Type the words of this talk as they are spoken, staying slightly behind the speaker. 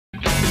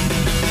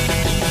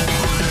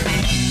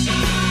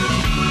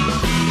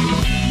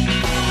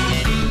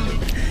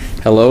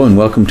Hello and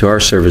welcome to our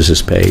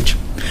services page.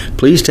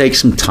 Please take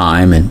some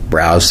time and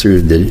browse through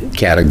the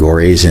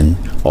categories and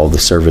all the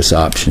service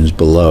options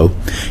below.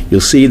 You'll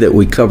see that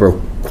we cover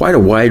quite a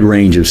wide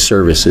range of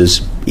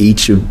services.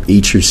 Each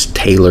is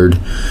tailored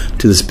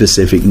to the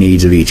specific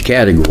needs of each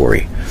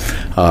category.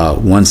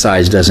 One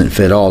size doesn't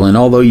fit all, and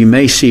although you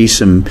may see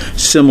some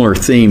similar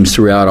themes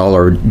throughout all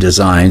our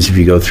designs if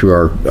you go through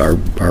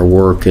our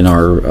work in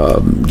our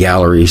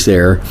galleries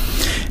there,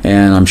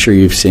 and I'm sure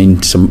you've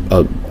seen some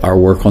our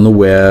work on the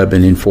web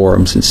and in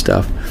forums and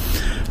stuff.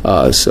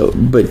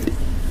 But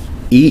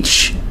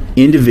each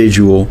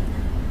individual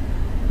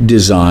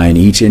design,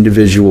 each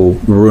individual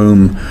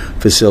room,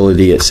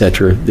 facility,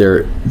 etc.,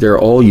 they're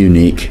all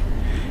unique,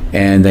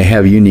 and they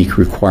have unique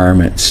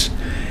requirements.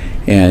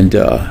 And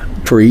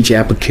for each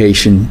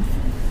application,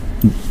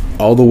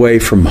 all the way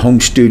from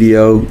home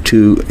studio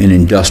to an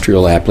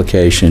industrial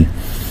application,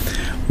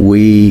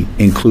 we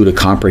include a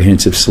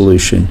comprehensive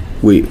solution.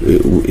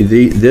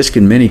 This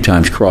can many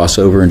times cross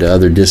over into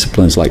other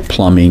disciplines like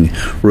plumbing,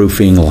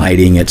 roofing,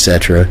 lighting,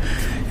 etc.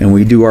 And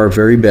we do our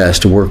very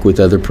best to work with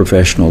other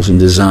professionals and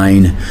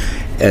design,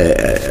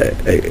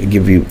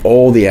 give you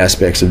all the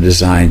aspects of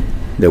design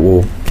that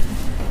will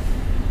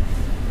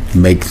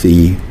make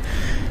the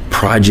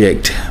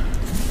project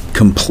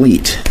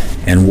complete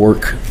and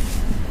work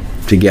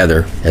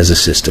together as a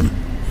system.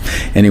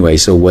 Anyway,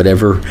 so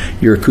whatever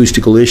your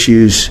acoustical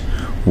issues,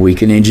 we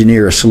can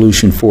engineer a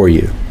solution for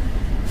you.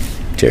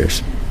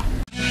 Cheers.